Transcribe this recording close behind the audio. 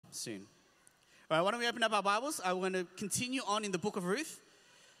soon. All right, why don't we open up our Bibles? I want to continue on in the book of Ruth.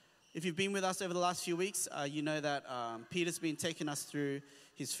 If you've been with us over the last few weeks, you know that Peter's been taking us through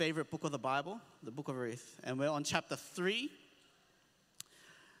his favorite book of the Bible, the book of Ruth. And we're on chapter 3.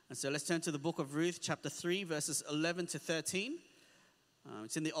 And so let's turn to the book of Ruth, chapter 3, verses 11 to 13.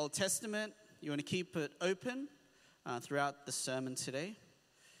 It's in the Old Testament. You want to keep it open throughout the sermon today.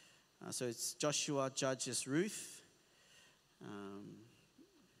 So it's Joshua, Judges, Ruth.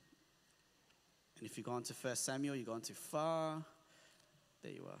 And if you go on to 1 Samuel, you've gone too far.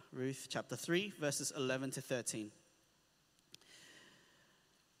 There you are. Ruth chapter 3, verses 11 to 13.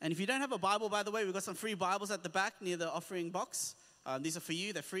 And if you don't have a Bible, by the way, we've got some free Bibles at the back near the offering box. These are for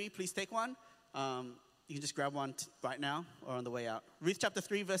you. They're free. Please take one. You can just grab one right now or on the way out. Ruth chapter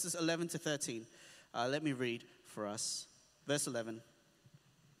 3, verses 11 to 13. Let me read for us. Verse 11.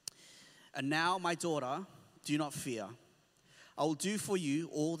 And now, my daughter, do not fear. I will do for you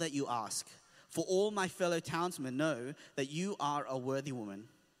all that you ask. For all my fellow townsmen know that you are a worthy woman.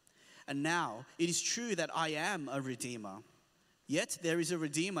 And now it is true that I am a redeemer. Yet there is a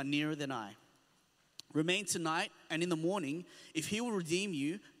redeemer nearer than I. Remain tonight, and in the morning, if he will redeem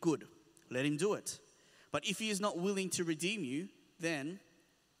you, good, let him do it. But if he is not willing to redeem you, then,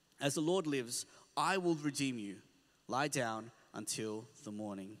 as the Lord lives, I will redeem you. Lie down until the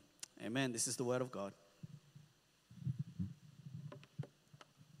morning. Amen. This is the word of God.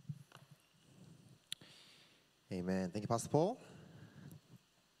 Amen. Thank you, Pastor Paul.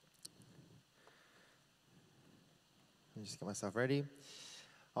 Let me just get myself ready.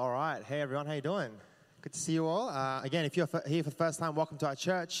 All right. Hey, everyone. How you doing? Good to see you all. Again, if you're here for the first time, welcome to our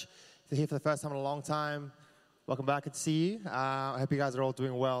church. If you're here for the first time in a long time, welcome back. Good to see you. I hope you guys are all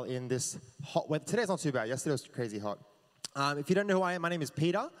doing well in this hot weather. Today's not too bad. Yesterday was crazy hot. If you don't know who I am, my name is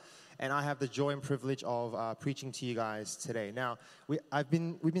Peter, and I have the joy and privilege of preaching to you guys today. Now, we've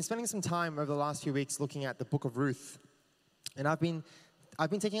been spending some time over the last few weeks looking at the book of Ruth, and I've been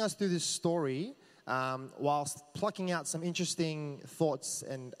taking us through this story whilst plucking out some interesting thoughts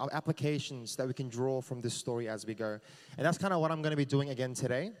and applications that we can draw from this story as we go. And that's kind of what I'm going to be doing again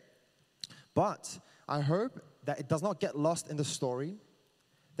today. But I hope that it does not get lost in the story,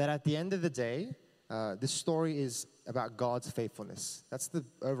 that at the end of the day, this story is about God's faithfulness. That's the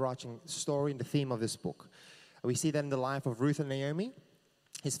overarching story and the theme of this book. We see that in the life of Ruth and Naomi,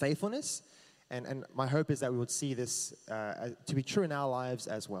 his faithfulness, and my hope is that we would see this to be true in our lives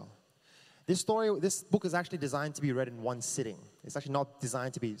as well. This book is actually designed to be read in one sitting. It's actually not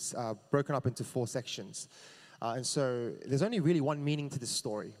designed to be broken up into 4 sections. And so there's only really one meaning to this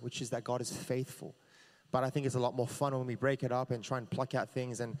story, which is that God is faithful. But I think it's a lot more fun when we break it up and try and pluck out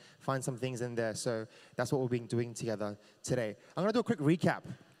things and find some things in there. So that's what we've been doing together today. I'm going to do a quick recap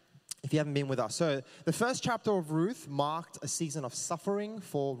if you haven't been with us. So the first chapter of Ruth marked a season of suffering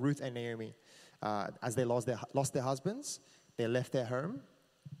for Ruth and Naomi. As they lost their husbands, they left their home,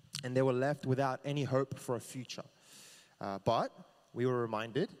 and they were left without any hope for a future. But we were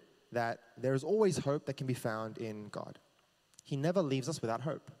reminded that there is always hope that can be found in God. He never leaves us without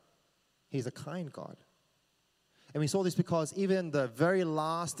hope. He's a kind God. And we saw this because even the very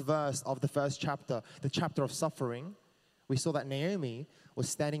last verse of the first chapter, the chapter of suffering, we saw that Naomi was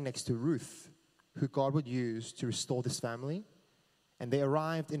standing next to Ruth, who God would use to restore this family. And they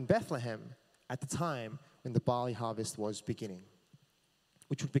arrived in Bethlehem at the time when the barley harvest was beginning,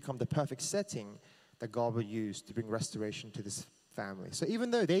 which would become the perfect setting that God would use to bring restoration to this family. So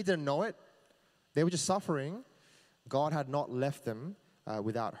even though they didn't know it, they were just suffering, God had not left them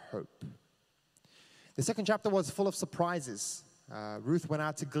without hope. The second chapter was full of surprises. Ruth went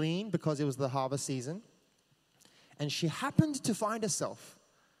out to glean because it was the harvest season. And she happened to find herself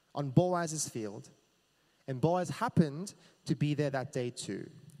on Boaz's field. And Boaz happened to be there that day too.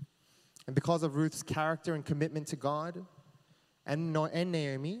 And because of Ruth's character and commitment to God and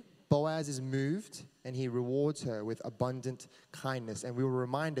Naomi, Boaz is moved and he rewards her with abundant kindness. And we were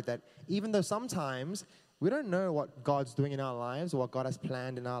reminded that even though sometimes we don't know what God's doing in our lives or what God has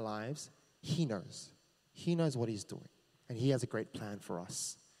planned in our lives, He knows. He knows what He's doing. And He has a great plan for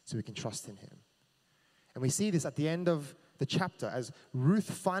us, so we can trust in Him. And we see this at the end of the chapter as Ruth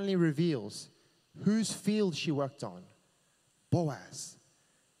finally reveals whose field she worked on. Boaz.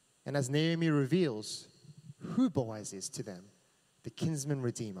 And as Naomi reveals who Boaz is to them, the kinsman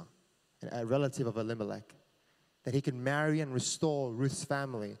redeemer, a relative of Elimelech, that he can marry and restore Ruth's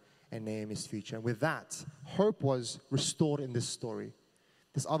family and Naomi's future. And with that, hope was restored in this story.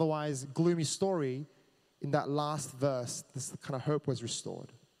 This otherwise gloomy story, in that last verse, this kind of hope was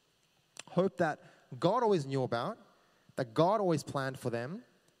restored. Hope that God always knew about, that God always planned for them,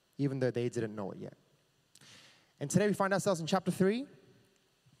 even though they didn't know it yet. And today we find ourselves in chapter 3.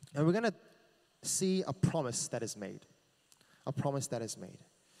 And we're going to see a promise that is made. A promise that is made.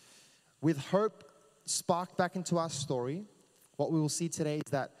 With hope sparked back into our story, what we will see today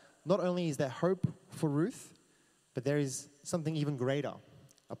is that not only is there hope for Ruth, but there is something even greater,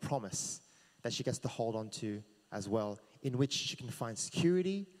 a promise that she gets to hold on to as well, in which she can find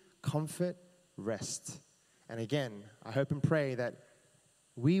security, comfort, rest. And again, I hope and pray that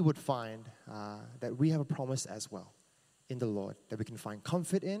we would find that we have a promise as well in the Lord, that we can find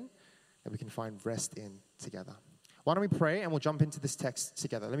comfort in, that we can find rest in together. Why don't we pray and we'll jump into this text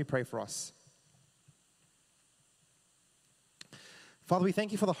together. Let me pray for us. Father, we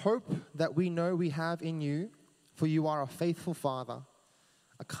thank you for the hope that we know we have in you, for you are a faithful Father,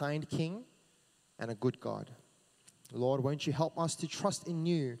 a kind King, and a good God. Lord, won't you help us to trust in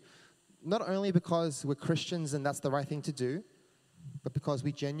you, not only because we're Christians and that's the right thing to do, but because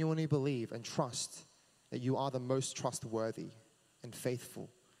we genuinely believe and trust that you are the most trustworthy and faithful.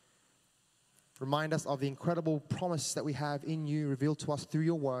 Remind us of the incredible promise that we have in you, revealed to us through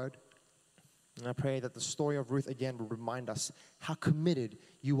your word. And I pray that the story of Ruth again will remind us how committed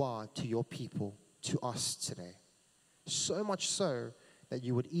you are to your people, to us today. So much so that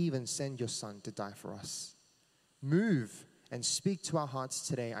you would even send your son to die for us. Move and speak to our hearts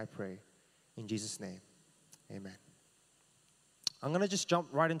today, I pray. In Jesus' name, amen. I'm going to just jump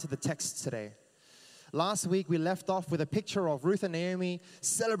right into the text today. Last week, we left off with a picture of Ruth and Naomi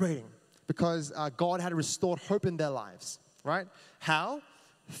celebrating because God had restored hope in their lives, right? How?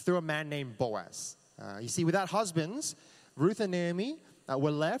 Through a man named Boaz. You see, without husbands, Ruth and Naomi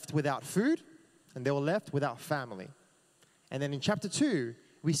were left without food, and they were left without family. And then in chapter 2,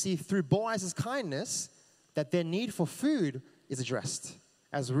 we see through Boaz's kindness that their need for food is addressed.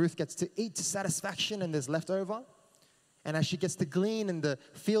 As Ruth gets to eat to satisfaction and there's leftover, and as she gets to glean in the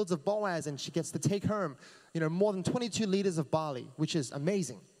fields of Boaz and she gets to take home, more than 22 liters of barley, which is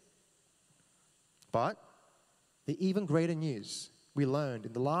amazing. But the even greater news we learned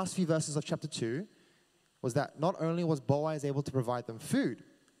in the last few verses of chapter 2 was that not only was Boaz able to provide them food,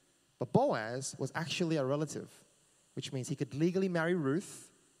 but Boaz was actually a relative, which means he could legally marry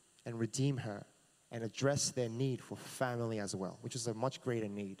Ruth and redeem her and address their need for family as well, which is a much greater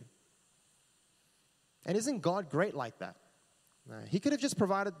need. And isn't God great like that? He could have just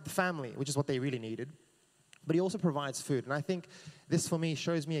provided the family, which is what they really needed, but he also provides food. And I think this, for me,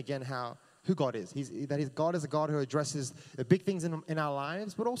 shows me again who God is. God is a God who addresses the big things in our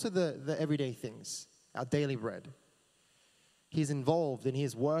lives, but also the everyday things, our daily bread. He's involved and he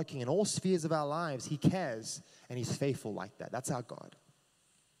is working in all spheres of our lives. He cares and he's faithful like that. That's our God.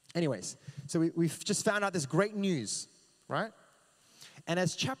 Anyways, so we've just found out this great news, right? And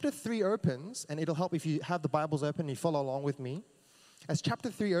as chapter 3 opens, and it'll help if you have the Bibles open and you follow along with me. As chapter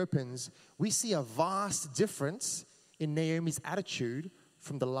 3 opens, we see a vast difference in Naomi's attitude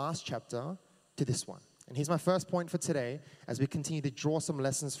from the last chapter to this one. And here's my first point for today as we continue to draw some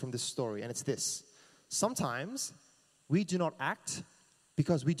lessons from this story. And it's this. Sometimes we do not act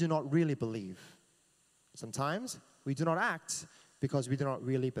because we do not really believe. Sometimes we do not act because we do not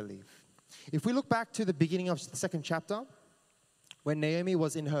really believe. If we look back to the beginning of the second chapter, when Naomi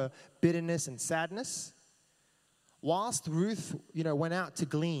was in her bitterness and sadness, whilst Ruth, went out to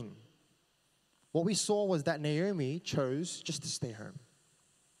glean, what we saw was that Naomi chose just to stay home.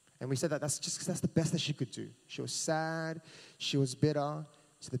 And we said that that's the best that she could do. She was sad, she was bitter,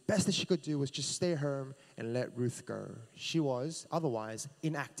 so the best that she could do was just stay home and let Ruth go. She was otherwise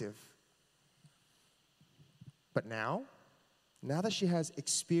inactive. But now that she has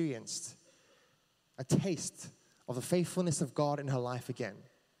experienced a taste of the faithfulness of God in her life again,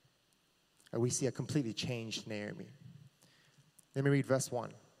 we see a completely changed Naomi. Let me read verse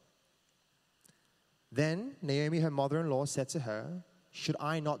 1. Then Naomi, her mother-in-law, said to her, "Should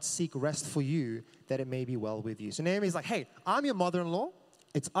I not seek rest for you, that it may be well with you?" So Naomi's like, hey, I'm your mother-in-law.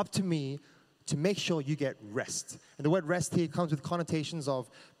 It's up to me to make sure you get rest. And the word rest here comes with connotations of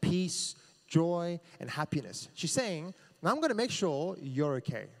peace, joy, and happiness. She's saying, I'm going to make sure you're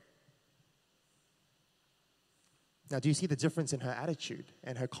okay. Now, do you see the difference in her attitude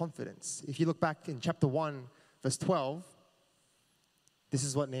and her confidence? If you look back in chapter 1, verse 12, this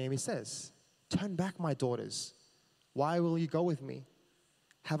is what Naomi says. "Turn back, my daughters. Why will you go with me?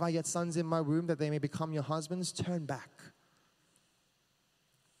 Have I yet sons in my womb that they may become your husbands? Turn back."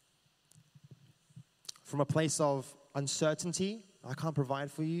 From a place of uncertainty, I can't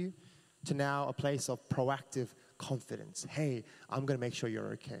provide for you, to now a place of proactive confidence. Hey, I'm going to make sure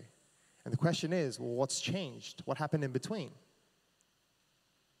you're okay. And the question is, well, what's changed? What happened in between?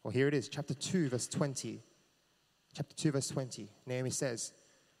 Well, here it is, chapter 2, verse 20. Chapter 2, verse 20. Naomi says,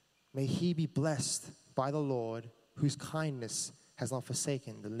 "May he be blessed by the Lord, whose kindness has not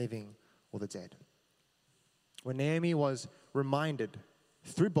forsaken the living or the dead. When Naomi was reminded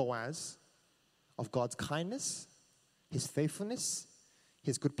through Boaz of God's kindness, his faithfulness,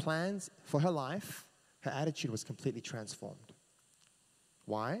 his good plans for her life, her attitude was completely transformed.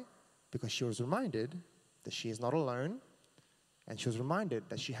 Why? Because she was reminded that she is not alone, and she was reminded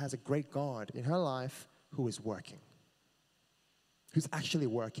that she has a great God in her life who is working, who's actually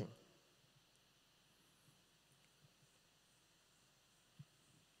working.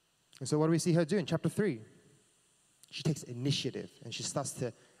 And so what do we see her do in chapter 3? She takes initiative and she starts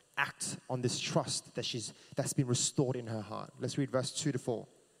to act on this trust that's been restored in her heart. Let's read verse 2 to 4.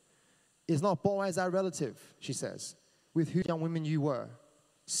 Is not Boaz our relative, she says, with whose young women you were?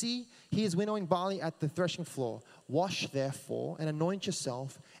 See, he is winnowing barley at the threshing floor. Wash, therefore, and anoint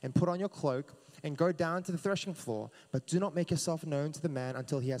yourself, and put on your cloak, and go down to the threshing floor. But do not make yourself known to the man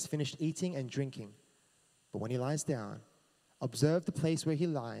until he has finished eating and drinking. But when he lies down, observe the place where he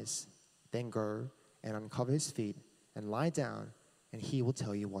lies, then go and uncover his feet, and lie down, and he will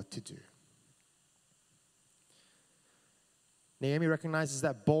tell you what to do. Naomi recognizes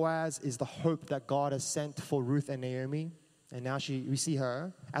that Boaz is the hope that God has sent for Ruth and Naomi. And now we see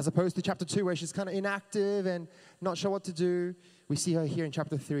her, as opposed to chapter 2 where she's kind of inactive and not sure what to do. We see her here in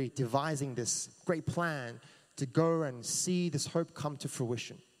chapter 3 devising this great plan to go and see this hope come to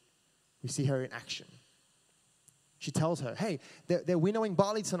fruition. We see her in action. She tells her, hey, they're winnowing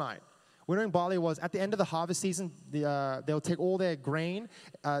barley tonight. Winnowing barley was at the end of the harvest season, they'll take all their grain,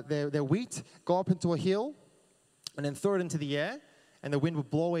 their wheat, go up into a hill, and then throw it into the air. And the wind would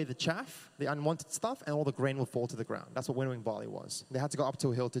blow away the chaff, the unwanted stuff, and all the grain would fall to the ground. That's what winnowing barley was. They had to go up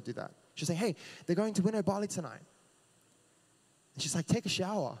to a hill to do that. She'd say, hey, they're going to winnow barley tonight. And she's like, take a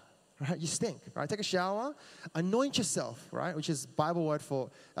shower, right? You stink, right? Take a shower, anoint yourself, right? Which is Bible word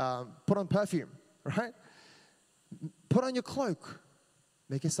for put on perfume, right? Put on your cloak.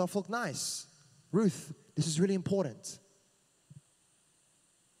 Make yourself look nice. Ruth, this is really important.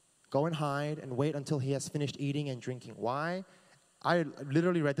 Go and hide and wait until he has finished eating and drinking. Why? I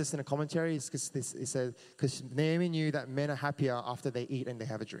literally read this in a commentary. It says, because Naomi knew that men are happier after they eat and they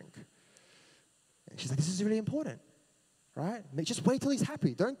have a drink. And she's like, this is really important, right? Just wait till he's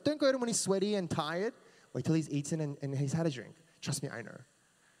happy. Don't go to him when he's sweaty and tired. Wait till he's eaten and he's had a drink. Trust me, I know.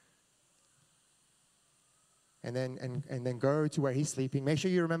 And then go to where he's sleeping. Make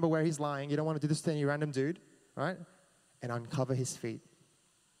sure you remember where he's lying. You don't want to do this to any random dude, right? And uncover his feet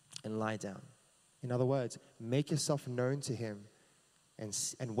and lie down. In other words, make yourself known to him.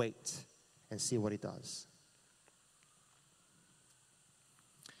 And wait and see what he does.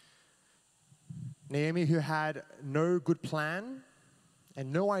 Naomi, who had no good plan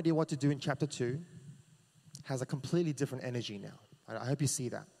and no idea what to do in chapter 2, has a completely different energy now. I hope you see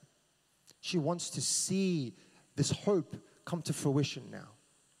that. She wants to see this hope come to fruition now.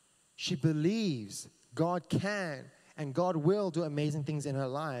 She believes God can and God will do amazing things in her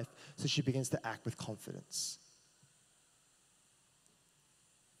life, so she begins to act with confidence.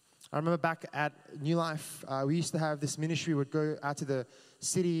 I remember back at New Life, we used to have this ministry. We would go out to the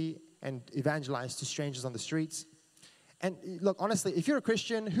city and evangelize to strangers on the streets. And look, honestly, if you're a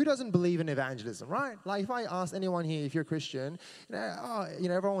Christian, who doesn't believe in evangelism, right? Like if I ask anyone here, if you're a Christian,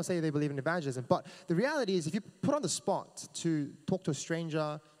 everyone will say they believe in evangelism. But the reality is, if you put on the spot to talk to a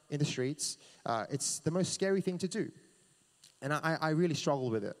stranger in the streets, it's the most scary thing to do. And I really struggle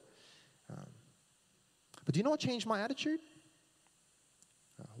with it. But do you know what changed my attitude?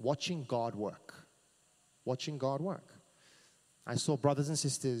 Watching God work. Watching God work. I saw brothers and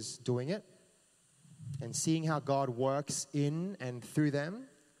sisters doing it and seeing how God works in and through them,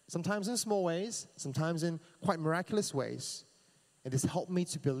 sometimes in small ways, sometimes in quite miraculous ways. And this helped me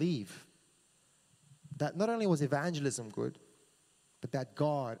to believe that not only was evangelism good, but that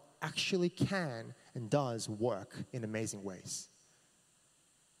God actually can and does work in amazing ways.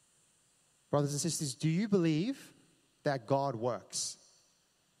 Brothers and sisters, do you believe that God works?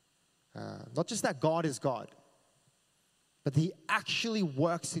 Not just that God is God, but that He actually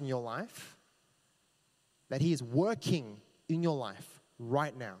works in your life, that He is working in your life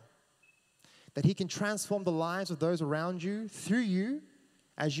right now, that He can transform the lives of those around you through you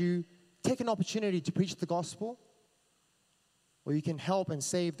as you take an opportunity to preach the gospel, or you can help and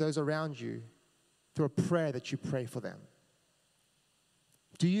save those around you through a prayer that you pray for them.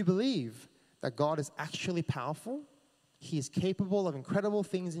 Do you believe that God is actually powerful? He is capable of incredible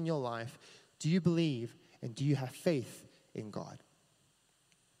things in your life. Do you believe and do you have faith in God?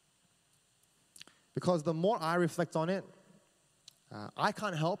 Because the more I reflect on it, I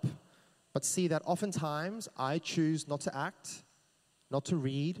can't help but see that oftentimes I choose not to act, not to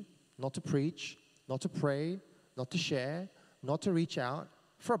read, not to preach, not to pray, not to share, not to reach out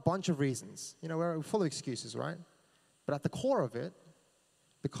for a bunch of reasons. You know, we're full of excuses, right? But at the core of it,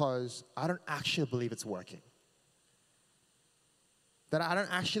 because I don't actually believe it's working. That I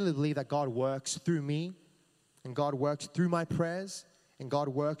don't actually believe that God works through me, and God works through my prayers, and God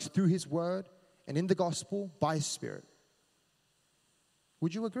works through His Word, and in the gospel by His Spirit.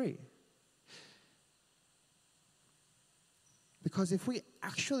 Would you agree? Because if we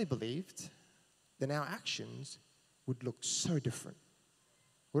actually believed, then our actions would look so different.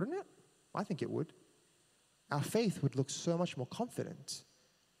 Wouldn't it? I think it would. Our faith would look so much more confident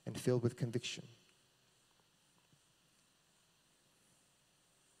and filled with conviction.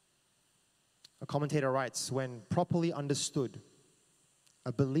 A commentator writes, when properly understood,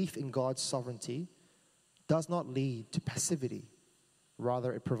 a belief in God's sovereignty does not lead to passivity.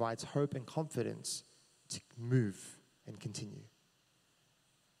 Rather, it provides hope and confidence to move and continue.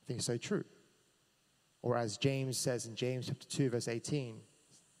 I think it's so true. Or as James says in James chapter 2, verse 18,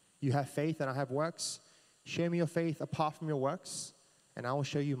 you have faith and I have works. Show me your faith apart from your works, and I will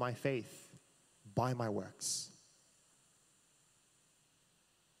show you my faith by my works.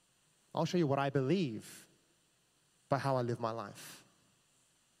 I'll show you what I believe by how I live my life.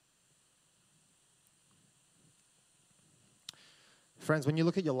 Friends, when you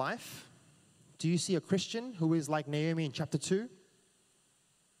look at your life, do you see a Christian who is like Naomi in chapter 2?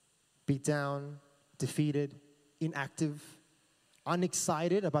 Beat down, defeated, inactive,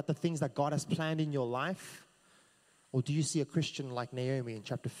 unexcited about the things that God has planned in your life? Or do you see a Christian like Naomi in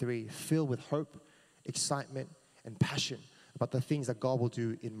chapter 3, filled with hope, excitement, and passion about the things that God will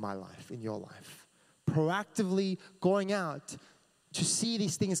do in my life, in your life? Proactively going out to see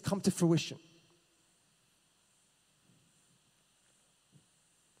these things come to fruition.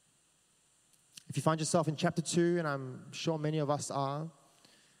 If you find yourself in chapter 2, and I'm sure many of us are,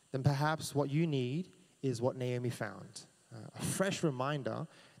 then perhaps what you need is what Naomi found. A fresh reminder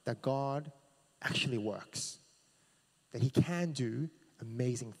that God actually works. That He can do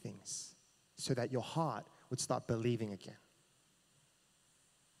amazing things. So that your heart would start believing again.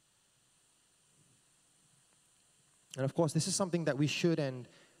 And of course, this is something that we should and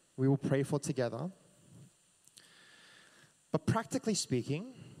we will pray for together. But practically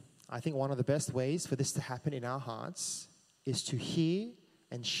speaking, I think one of the best ways for this to happen in our hearts is to hear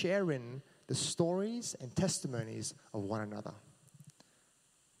and share in the stories and testimonies of one another.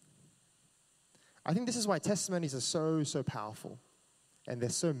 I think this is why testimonies are so powerful and they're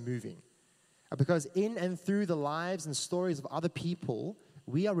so moving. Because in and through the lives and stories of other people,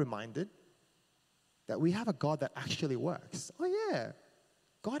 we are reminded that we have a God that actually works. Oh yeah,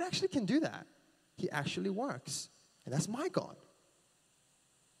 God actually can do that. He actually works. And that's my God.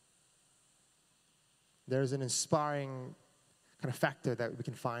 There's an inspiring kind of factor that we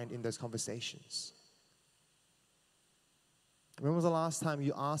can find in those conversations. When was the last time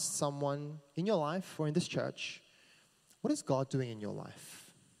you asked someone in your life or in this church, what is God doing in your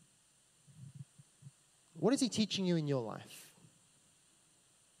life? What is He teaching you in your life?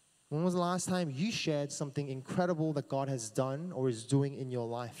 When was the last time you shared something incredible that God has done or is doing in your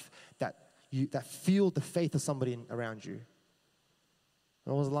life that fueled the faith of somebody around you?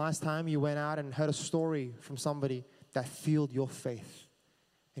 When was the last time you went out and heard a story from somebody that fueled your faith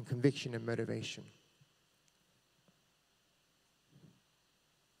and conviction and motivation?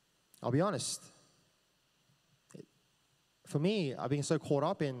 I'll be honest. For me, I've been so caught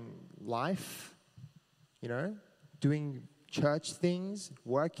up in life, doing church things,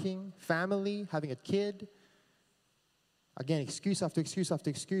 working, family, having a kid. Again, excuse after excuse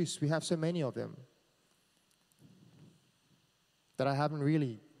after excuse. We have so many of them. That I haven't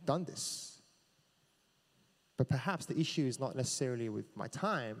really done this. But perhaps the issue is not necessarily with my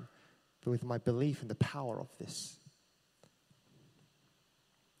time, but with my belief in the power of this.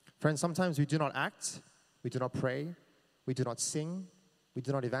 Friends, sometimes we do not act, we do not pray, we do not sing, we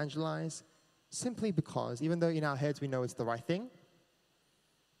do not evangelize, simply because, even though in our heads we know it's the right thing,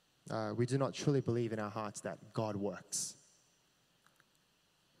 we do not truly believe in our hearts that God works.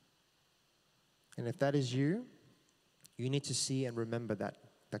 And if that is you, you need to see and remember that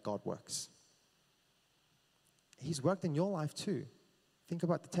God works. He's worked in your life too. Think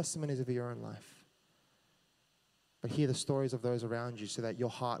about the testimonies of your own life. But hear the stories of those around you so that your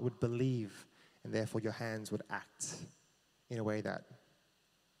heart would believe and therefore your hands would act in a way that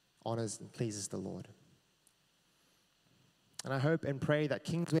honors and pleases the Lord. And I hope and pray that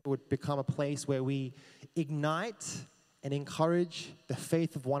Kingsway would become a place where we ignite and encourage the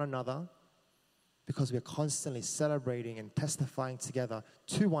faith of one another, because we're constantly celebrating and testifying together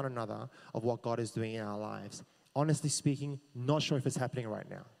to one another of what God is doing in our lives. Honestly speaking, not sure if it's happening right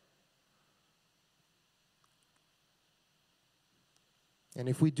now. And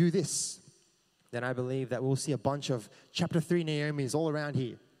if we do this, then I believe that we'll see a bunch of chapter 3 Naomi's all around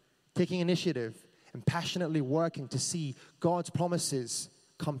here, taking initiative and passionately working to see God's promises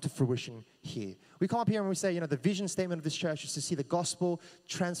come to fruition here. We come up here and we say, the vision statement of this church is to see the gospel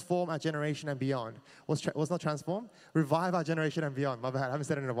transform our generation and beyond. What's not transform? Revive our generation and beyond. My bad, I haven't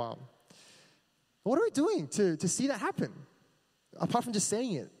said it in a while. What are we doing to see that happen? Apart from just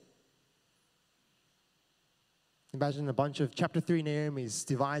saying it. Imagine a bunch of chapter 3 Naomi's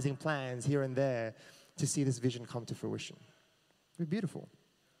devising plans here and there to see this vision come to fruition. It would be beautiful.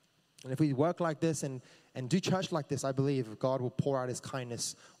 And if we work like this and do church like this, I believe God will pour out his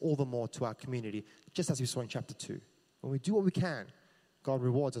kindness all the more to our community, just as we saw in chapter 2. When we do what we can, God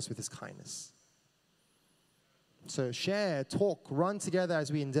rewards us with his kindness. So share, talk, run together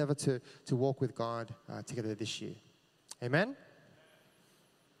as we endeavor to walk with God together this year. Amen?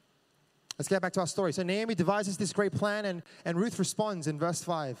 Let's get back to our story. So Naomi devises this great plan, and Ruth responds in verse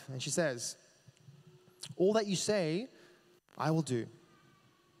 5. And she says, "All that you say, I will do."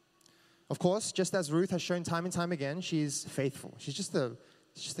 Of course, just as Ruth has shown time and time again, she is faithful. She's just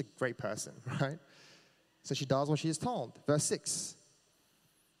a great person, right? So she does what she is told. Verse 6.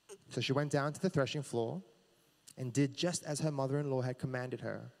 So she went down to the threshing floor and did just as her mother-in-law had commanded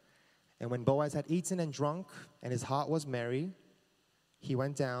her. And when Boaz had eaten and drunk, and his heart was merry, he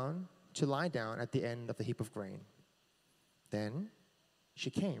went down to lie down at the end of the heap of grain. Then she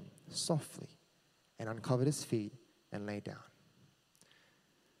came softly and uncovered his feet and lay down.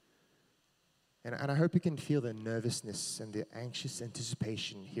 And I hope you can feel the nervousness and the anxious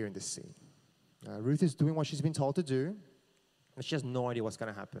anticipation here in this scene. Ruth is doing what she's been told to do, and she has no idea what's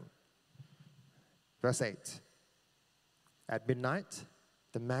going to happen. Verse 8. At midnight,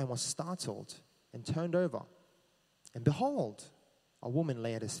 the man was startled and turned over. And behold, a woman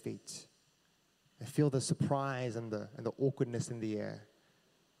lay at his feet. I feel the surprise and the awkwardness in the air.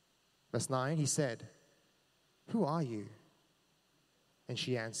 Verse 9, he said, "Who are you?" And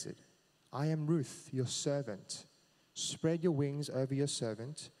she answered, "I am Ruth, your servant. Spread your wings over your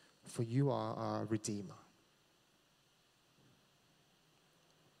servant, for you are our Redeemer."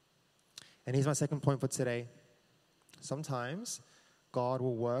 And here's my second point for today. Sometimes God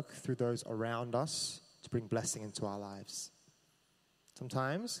will work through those around us to bring blessing into our lives.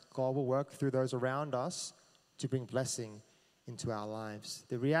 Sometimes God will work through those around us to bring blessing into our lives.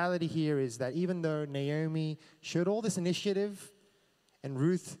 The reality here is that even though Naomi showed all this initiative and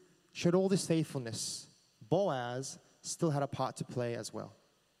Ruth showed all this faithfulness, Boaz still had a part to play as well.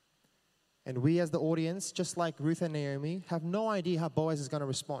 And we as the audience, just like Ruth and Naomi, have no idea how Boaz is going to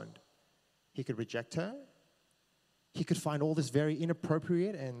respond. He could reject her. He could find all this very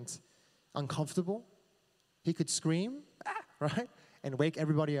inappropriate and uncomfortable. He could scream, right? And wake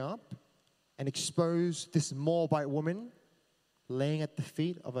everybody up and expose this Moabite woman laying at the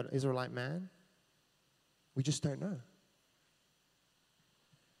feet of an Israelite man. We just don't know.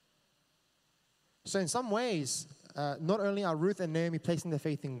 So in some ways, not only are Ruth and Naomi placing their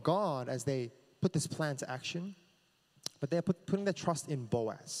faith in God as they put this plan to action, but they're putting their trust in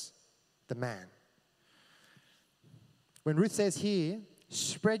Boaz, the man. When Ruth says here,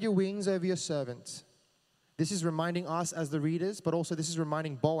 "Spread your wings over your servant," this is reminding us as the readers, but also this is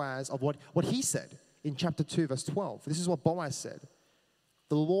reminding Boaz of what he said in chapter 2, verse 12. This is what Boaz said.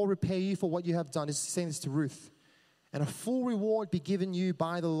 "The Lord repay you for what you have done." This is saying this to Ruth. "And a full reward be given you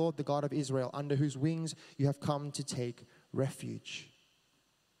by the Lord, the God of Israel, under whose wings you have come to take refuge."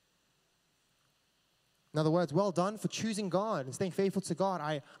 In other words, well done for choosing God and staying faithful to God.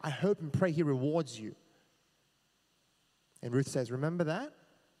 I hope and pray he rewards you. And Ruth says, remember that?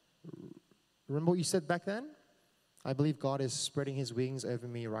 Remember what you said back then? I believe God is spreading his wings over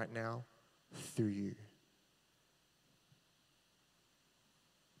me right now through you.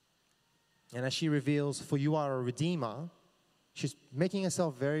 And as she reveals, "For you are a redeemer," she's making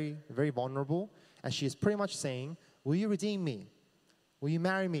herself very, very vulnerable. And she is pretty much saying, "Will you redeem me? Will you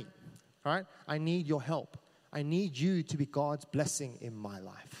marry me? All right? I need your help. I need you to be God's blessing in my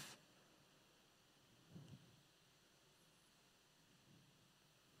life."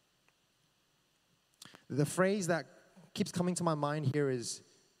 The phrase that keeps coming to my mind here is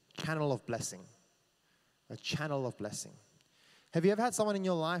channel of blessing. A channel of blessing. Have you ever had someone in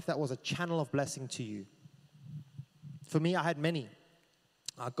your life that was a channel of blessing to you? For me, I had many.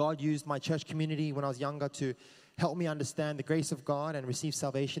 God used my church community when I was younger to help me understand the grace of God and receive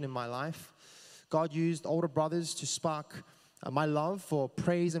salvation in my life. God used older brothers to spark my love for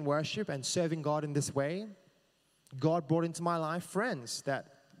praise and worship and serving God in this way. God brought into my life friends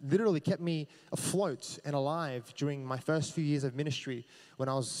that literally kept me afloat and alive during my first few years of ministry when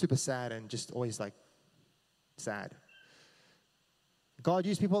I was super sad and just always like sad. God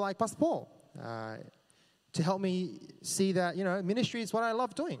used people like Pastor Paul to help me see that, ministry is what I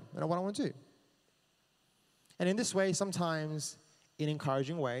love doing and what I want to do. And in this way, sometimes in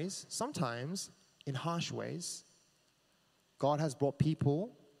encouraging ways, sometimes in harsh ways, God has brought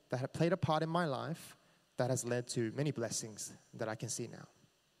people that have played a part in my life that has led to many blessings that I can see now.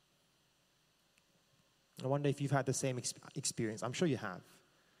 I wonder if you've had the same experience. I'm sure you have.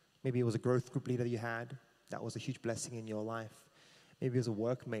 Maybe it was a growth group leader you had that was a huge blessing in your life. Maybe it was a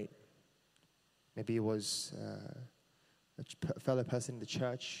workmate. Maybe it was a fellow person in the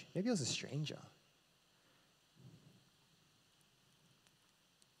church. Maybe it was a stranger.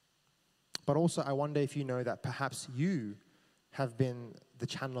 But also, I wonder if you know that perhaps you have been the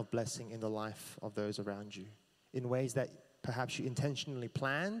channel of blessing in the life of those around you in ways that perhaps you intentionally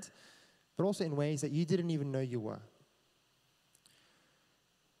planned, but also in ways that you didn't even know you were.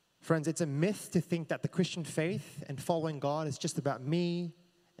 Friends, it's a myth to think that the Christian faith and following God is just about me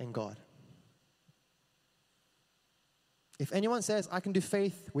and God. If anyone says, I can do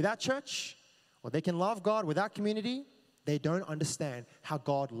faith without church, or they can love God without community, they don't understand how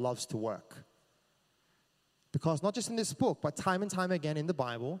God loves to work. Because not just in this book, but time and time again in the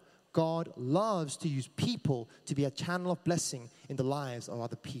Bible, God loves to use people to be a channel of blessing in the lives of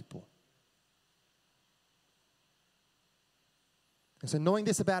other people. And so knowing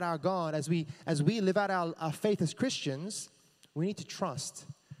this about our God, as we live out our faith as Christians, we need to trust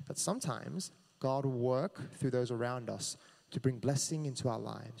that sometimes God will work through those around us to bring blessing into our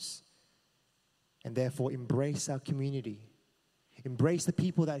lives. And therefore embrace our community. Embrace the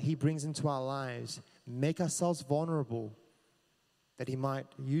people that He brings into our lives. Make ourselves vulnerable that He might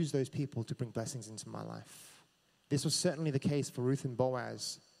use those people to bring blessings into my life. This was certainly the case for Ruth and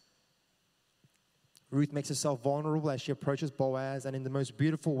Boaz. Ruth makes herself vulnerable as she approaches Boaz, and in the most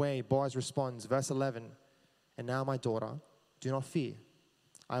beautiful way, Boaz responds, verse 11, "And now, my daughter, do not fear.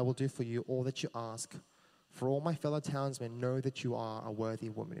 I will do for you all that you ask, for all my fellow townsmen know that you are a worthy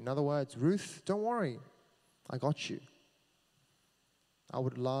woman." In other words, Ruth, don't worry. I got you. I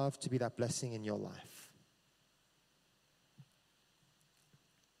would love to be that blessing in your life.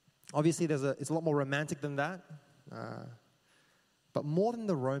 Obviously, it's a lot more romantic than that. But more than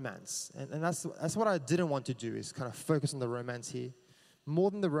the romance, and that's what I didn't want to do, is kind of focus on the romance here.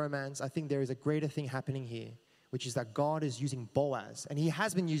 More than the romance, I think there is a greater thing happening here, which is that God is using Boaz, and He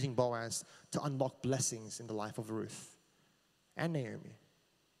has been using Boaz to unlock blessings in the life of Ruth and Naomi.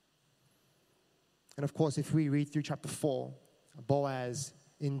 And of course, if we read through chapter 4, Boaz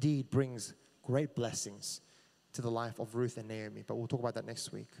indeed brings great blessings to the life of Ruth and Naomi, but we'll talk about that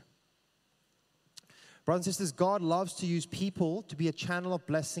next week. Brothers and sisters, God loves to use people to be a channel of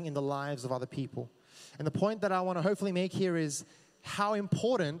blessing in the lives of other people. And the point that I want to hopefully make here is how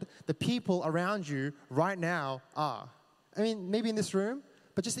important the people around you right now are. I mean, maybe in this room,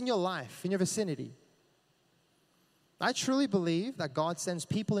 but just in your life, in your vicinity. I truly believe that God sends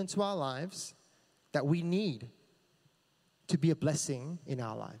people into our lives that we need to be a blessing in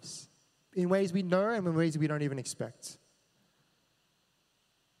our lives, in ways we know and in ways we don't even expect.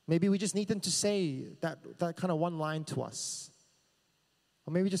 Maybe we just need them to say that kind of one line to us.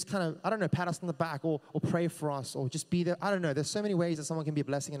 Or maybe just kind of, pat us on the back or pray for us or just be there. I don't know. There's so many ways that someone can be a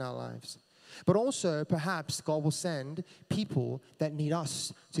blessing in our lives. But also, perhaps God will send people that need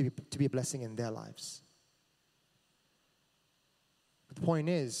us to be a blessing in their lives. But the point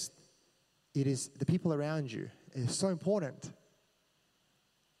is, it is the people around you. It is so important.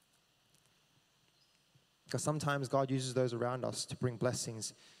 Because sometimes God uses those around us to bring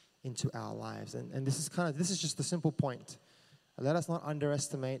blessings into our lives. And this is just the simple point. Let us not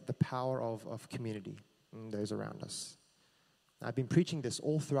underestimate the power of community in those around us. I've been preaching this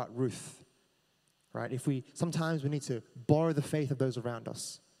all throughout Ruth, right? Sometimes we need to borrow the faith of those around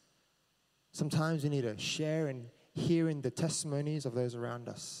us. Sometimes we need to share and hear in the testimonies of those around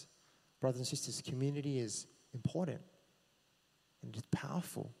us. Brothers and sisters, community is important and it's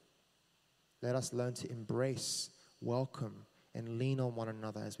powerful. Let us learn to embrace, welcome, and lean on one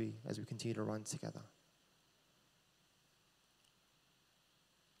another as we continue to run together.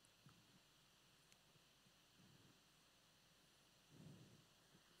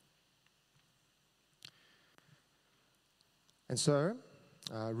 And so,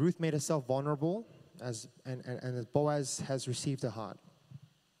 Ruth made herself vulnerable as Boaz has received her heart.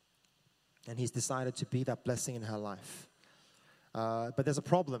 And he's decided to be that blessing in her life. But there's a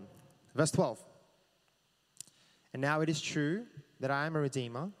problem. Verse 12. "And now it is true that I am a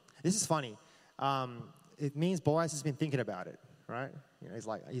redeemer." This is funny. It means Boaz has been thinking about it, right?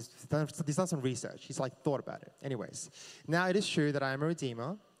 He's done some research. He's thought about it. Anyways, "Now it is true that I am a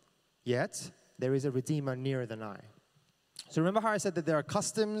redeemer, yet there is a redeemer nearer than I." So remember how I said that there are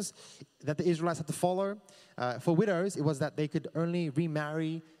customs that the Israelites had to follow? For widows, it was that they could only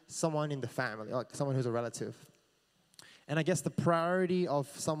remarry someone in the family, like someone who's a relative. And I guess the priority of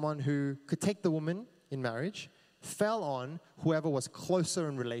someone who could take the woman in marriage fell on whoever was closer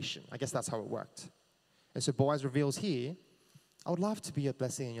in relation. I guess that's how it worked. And so Boaz reveals here, I would love to be a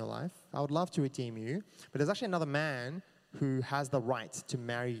blessing in your life. I would love to redeem you. But there's actually another man who has the right to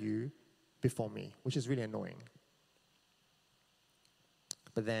marry you before me, which is really annoying.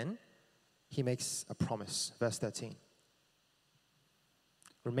 But then he makes a promise, verse 13.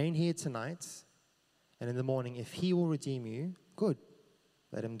 Remain here tonight, and in the morning, if he will redeem you, good,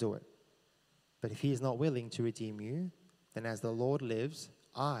 let him do it. But if he is not willing to redeem you, then as the Lord lives,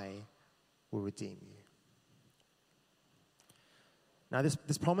 I will redeem you. Now,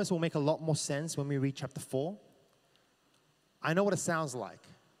 this promise will make a lot more sense when we read chapter 4. I know what it sounds like.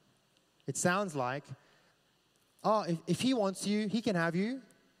 It sounds like, oh, if he wants you, he can have you.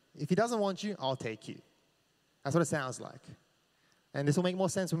 If he doesn't want you, I'll take you. That's what it sounds like. And this will make more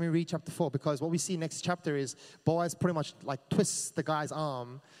sense when we read chapter 4, because what we see next chapter is Boaz pretty much like twists the guy's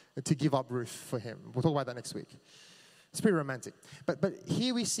arm to give up Ruth for him. We'll talk about that next week. It's pretty romantic. But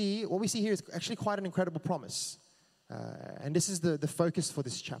here we see, what we see here is actually quite an incredible promise. And this is the focus for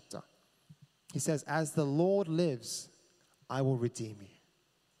this chapter. He says, as the Lord lives, I will redeem you.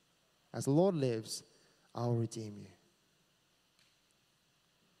 As the Lord lives, I will redeem you.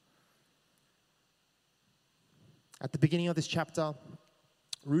 At the beginning of this chapter,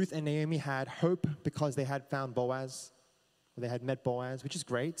 Ruth and Naomi had hope because they had found Boaz, or they had met Boaz, which is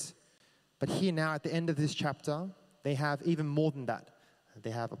great. But here now, at the end of this chapter, they have even more than that.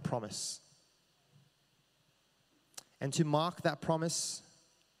 They have a promise. And to mark that promise,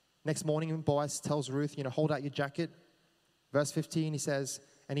 next morning, Boaz tells Ruth, hold out your jacket. Verse 15, he says,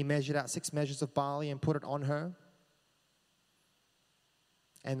 and he measured out 6 measures of barley and put it on her.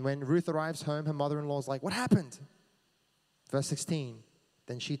 And when Ruth arrives home, her mother-in-law is like, what happened? Verse 16,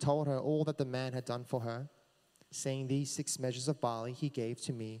 then she told her all that the man had done for her, saying, these 6 measures of barley he gave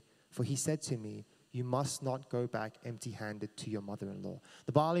to me, for he said to me, you must not go back empty-handed to your mother-in-law.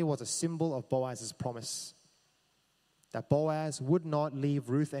 The barley was a symbol of Boaz's promise, that Boaz would not leave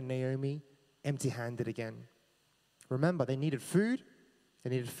Ruth and Naomi empty-handed again. Remember, they needed food, they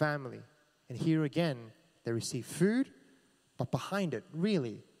needed family. And here again, they received food, but behind it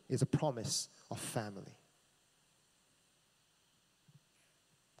really is a promise of family.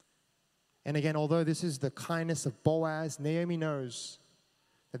 And again, although this is the kindness of Boaz, Naomi knows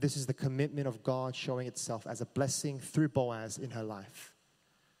that this is the commitment of God showing itself as a blessing through Boaz in her life.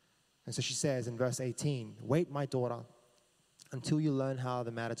 And so she says in verse 18, wait, my daughter, until you learn how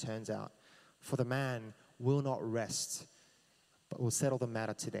the matter turns out. For the man will not rest, but will settle the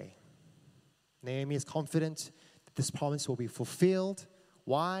matter today. Naomi is confident that this promise will be fulfilled.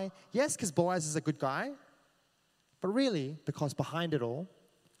 Why? Yes, because Boaz is a good guy, but really because behind it all,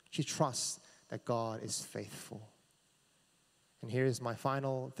 she trusts that God is faithful. And here is my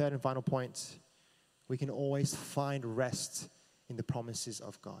third and final point. We can always find rest in the promises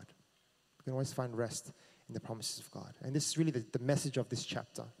of God. We can always find rest in the promises of God. And this is really the message of this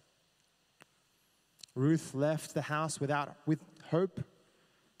chapter. Ruth left the house with hope,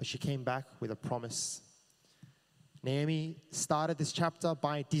 but she came back with a promise. Naomi started this chapter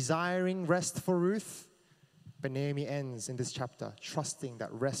by desiring rest for Ruth, but Naomi ends in this chapter trusting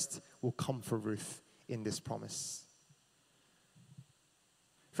that rest will come for Ruth in this promise.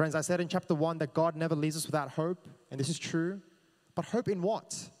 Friends, I said in chapter 1 that God never leaves us without hope, and this is true. But hope in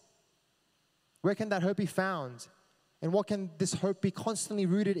what? Where can that hope be found? And what can this hope be constantly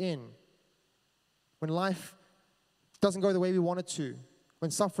rooted in? When life doesn't go the way we want it to,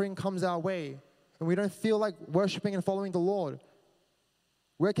 when suffering comes our way, and we don't feel like worshiping and following the Lord,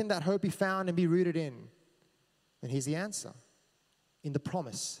 where can that hope be found and be rooted in? And here's the answer. In the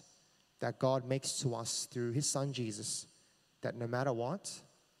promise that God makes to us through his son Jesus, that no matter what,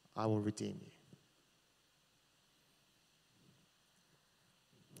 I will redeem you.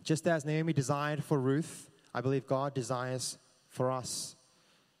 Just as Naomi desired for Ruth, I believe God desires for us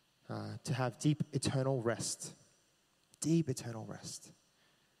to have deep eternal rest. Deep eternal rest.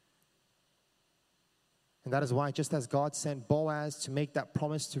 And that is why, just as God sent Boaz to make that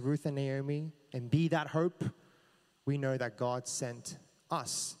promise to Ruth and Naomi and be that hope, we know that God sent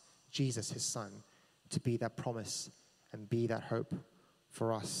us, Jesus, his son, to be that promise and be that hope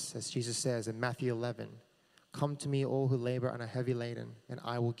for us. As Jesus says in Matthew 11, come to me all who labor and are heavy laden, and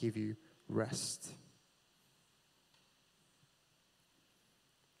I will give you rest.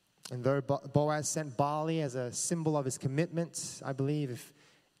 And though Boaz sent barley as a symbol of his commitment, I believe if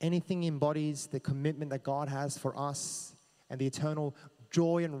anything embodies the commitment that God has for us, and the eternal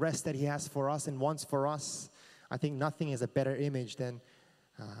joy and rest that he has for us and wants for us, I think nothing is a better image than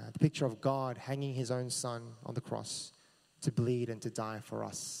the picture of God hanging his own son on the cross to bleed and to die for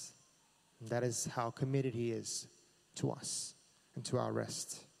us. And that is how committed he is to us and to our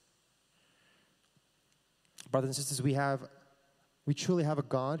rest. Brothers and sisters, we truly have a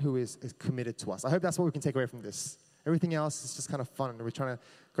God who is committed to us. I hope that's what we can take away from this. Everything else is just kind of fun. We're trying to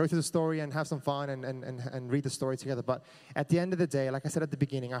go through the story and have some fun and read the story together. But at the end of the day, like I said at the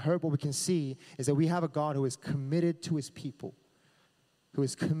beginning, I hope what we can see is that we have a God who is committed to his people, who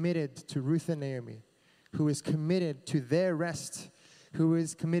is committed to Ruth and Naomi, who is committed to their rest, who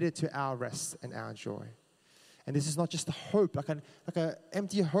is committed to our rest and our joy. And this is not just a hope, like an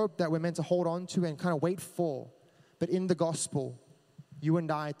empty hope that we're meant to hold on to and kind of wait for. But in the gospel, you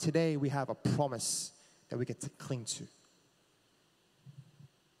and I, today, we have a promise that we get to cling to.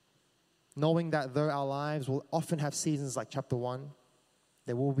 Knowing that though our lives will often have seasons like chapter 1,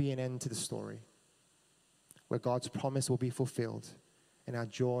 there will be an end to the story where God's promise will be fulfilled and our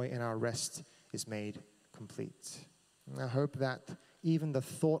joy and our rest is made complete. And I hope that even the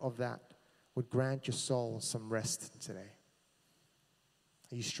thought of that would grant your soul some rest today.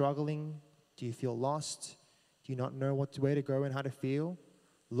 Are you struggling? Do you feel lost? Do you not know where to go and how to feel?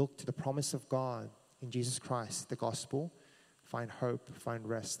 Look to the promise of God in Jesus Christ, the gospel. Find hope, find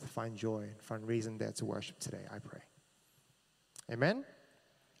rest, find joy, and find reason there to worship today, I pray. Amen?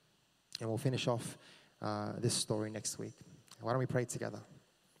 And we'll finish off this story next week. Why don't we pray together?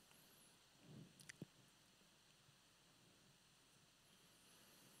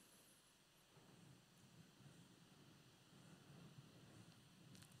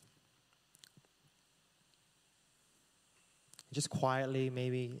 Just quietly,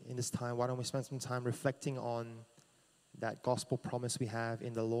 maybe in this time, why don't we spend some time reflecting on that gospel promise we have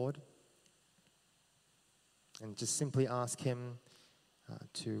in the Lord? And just simply ask him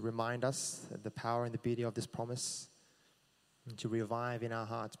to remind us the power and the beauty of this promise, and to revive in our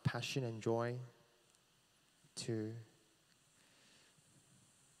hearts passion and joy, to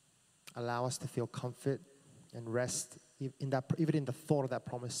allow us to feel comfort and rest even in the thought of that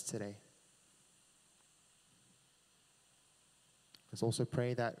promise today. Let's also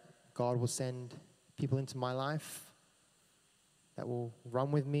pray that God will send people into my life that will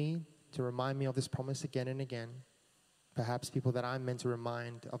run with me to remind me of this promise again and again. Perhaps people that I'm meant to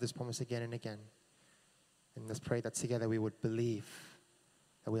remind of this promise again and again. And let's pray that together we would believe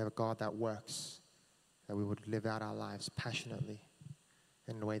that we have a God that works, that we would live out our lives passionately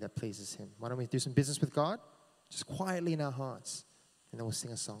in a way that pleases him. Why don't we do some business with God, just quietly in our hearts, and then we'll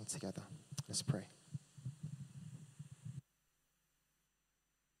sing a song together. Let's pray.